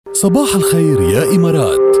صباح الخير يا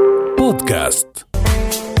إمارات بودكاست.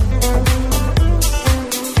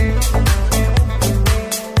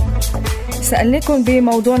 سألناكم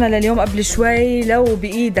بموضوعنا لليوم قبل شوي، لو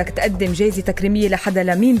بإيدك تقدم جائزة تكريمية لحدا،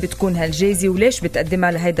 لمين بتكون هالجائزة وليش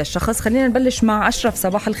بتقدمها لهيدا الشخص؟ خلينا نبلش مع أشرف.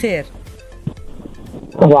 صباح الخير.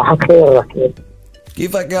 صباح الخير ركيب.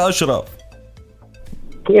 كيفك يا أشرف؟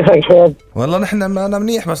 كيفك شاد؟ والله نحن أنا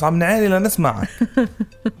منيح بس عم نعاني لنسمعك.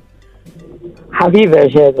 حبيبي يا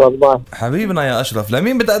شاد والله. حبيبنا يا أشرف،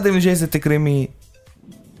 لمين بتقدم الجائزة التكريمية؟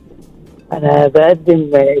 أنا بقدم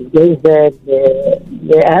الجائزة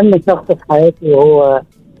لأهم شخص في حياتي وهو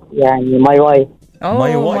يعني ماي وايف.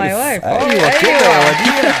 ماي وايف. أيوة كده يا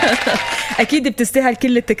وديع. أكيد بتستاهل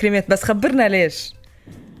كل التكريمات، بس خبرنا ليش.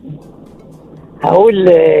 هقول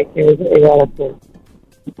يا رسول،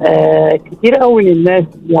 كتير قوي الناس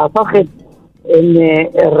يعتقد ان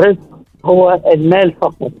الرزق هو المال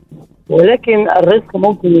فقط، ولكن الرزق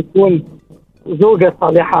ممكن يكون زوجة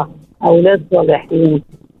صالحة، أولاد صالحين،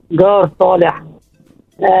 جار صالح،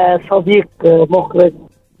 صديق مخلص.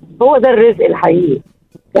 هو ده الرزق الحقيقي.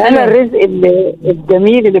 أنا الرزق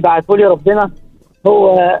الجميل اللي بعته لي ربنا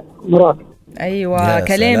هو مراتي. أيوة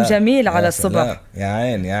كلام جميل على الصبح. يا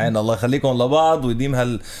عين يا عين، الله يخليكم لبعض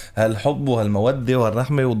ويديم هالحب وهالمودة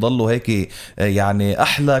وهالرحمة وتضلوا هيك يعني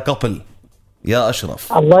أحلى كابل يا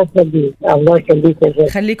أشرف. الله يخليك، الله يخليك يا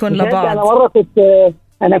شيخ. خليكم لبعض. أنا مرة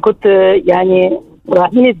كنت يعني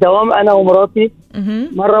رايحين الدوام أنا ومراتي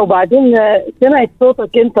مرة، وبعدين سمعت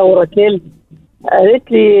صوتك أنت وركيل،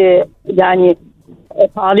 قالت لي يعني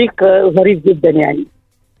تعليق ظريف جدا، يعني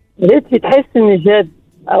قالت لي تحس إن جاد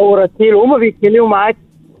أو ركيل وهما بيتكلموا معاك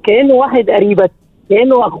كأنه واحد قريبك،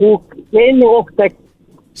 كأنه أخوك، كأنه أختك.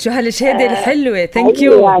 شو هالشهادة الحلوة. ثانك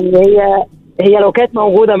يو. يعني هي لو كانت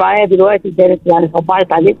موجودة معايا دلوقتي كانت يعني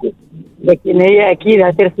صبعت عليكم، لكن هي أكيد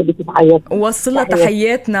هترسل لك تحياتنا. وصلها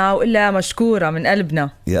تحياتنا وإلا مشكورة من قلبنا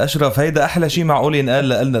يا أشرف. هيدا أحلى شيء معقول ينقال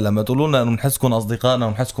لنا لما تقولوا لنا إنه نحسكم أصدقائنا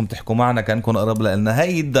ونحسكم تحكوا معنا كأنكم قرب لنا.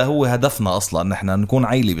 هيدا هو هدفنا أصلا، نحن نكون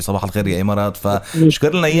عيلة بصباح الخير يا إمارات.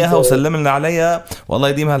 فشكر لنا إياها وسلم لنا عليها، والله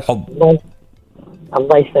يديمها الحب.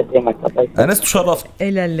 الله يسلمك. أنست وشرفت.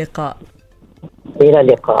 إلى اللقاء. إلى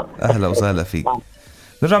اللقاء. أهلا وسهلا فيك.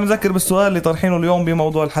 نرجع نذكر بالسؤال اللي طرحينه اليوم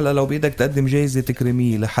بموضوع الحلقة. لو بإيدك تقدم جائزة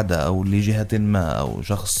تكريمية لحدا أو لجهة ما أو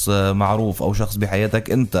شخص معروف أو شخص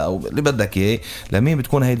بحياتك أنت أو اللي بدك إياه، لمين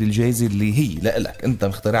بتكون هيدي الجائزة اللي هي لك أنت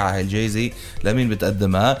مخترعها؟ هاي الجائزة لمين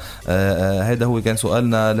بتقدمها؟ هيدا هو كان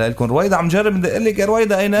سؤالنا لكم. رويدة عم جرب بدي أقول لك يا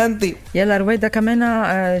رويدة أين أنت؟ يلا رويدة كمان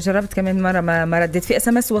جربت كمان مرة ما ردت. في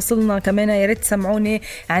SMS وصلنا كمان، يا ريت تسمعوني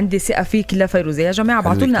عندي ثقة فيك لفيروزة. يا جماعة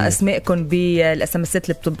بعتوا لنا أسماءكم بالSMSات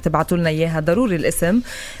اللي بتبعتوا لنا إياها، ضروري الاسم.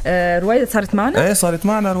 رويدة صارت معنا؟ ايه صارت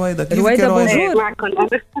معنا رويدة. كيفك رويدة؟ يا رويدة؟ معكم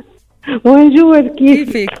بونجور.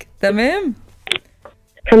 كيفك؟ تمام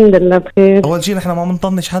الحمد لله بخير. اول شيء نحن ما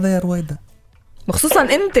بنطنش حدا يا رويدة، وخصوصا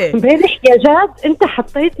انت. امبارح يا جاد انت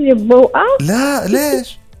حطيتني بموقف. لا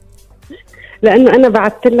ليش؟ لانه انا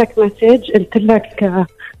بعثت لك مسج قلت لك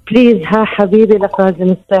بليز ها حبيبي لك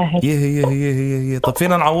لازم تساهل. هي طب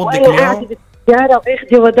فينا نعوض لك اليوم؟ يا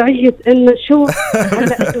واخدي وضعية انه شو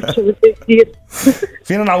هلا اشوف شو بده يصير.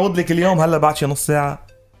 فينا نعوض لك اليوم هلا بعد شي نص ساعة؟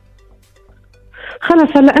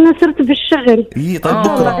 خلص هلا انا صرت بالشغل. طيب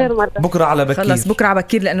بكره على بكير. خلص بكره على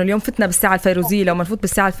بكير، لانه اليوم فتنا بالساعه الفيروزيه. لو ما نفوت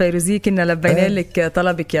بالساعه الفيروزيه كنا لبينا لك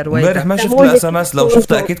طلبك يا رويدة. امبارح ما شفت الSMS، لو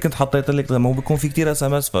شفتها اكيد كنت حطيت لك. ما بيكون في كتير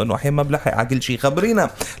SMS فانه احيانا ما بلحق على كل شيء. خبرينا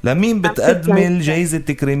لمين بتقدمي الجائزة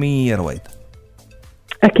التكريمية يا رويدة؟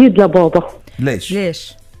 اكيد لبابا.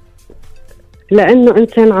 ليش؟ لانه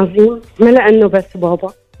انسان عظيم، ما لانه بس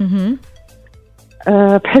بابا.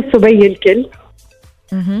 بحسه بي الكل.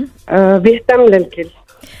 بيهتم للكل.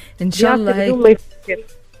 ان شاء الله هيك.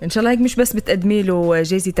 ان شاء الله هيك مش بس بتقدمي له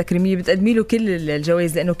جائزة تكريمية، بتقدمي له كل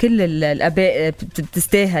الجوائز، لانه كل الاباء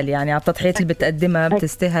بتستاهل يعني على التضحيات اللي بتقدمها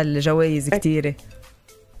بتستاهل جوائز كثيرة.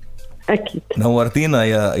 اكيد. نورتينا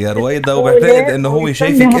يا رويدة، وبعتقد انه هو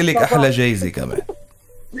شايفك إلك احلى جائزة كمان.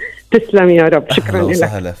 تسلم يا رب. شكرا لك. اهلا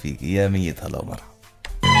وسهلا فيك يا مية. هلا ومرحبا.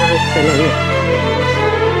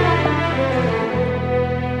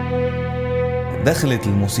 دخلت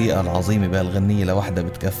الموسيقى العظيمة بهالغنية لوحدة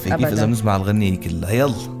بتكفي. كيف إذا بنسمع الغنية كلها؟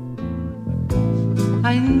 يلا.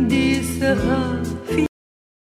 عندي ثقة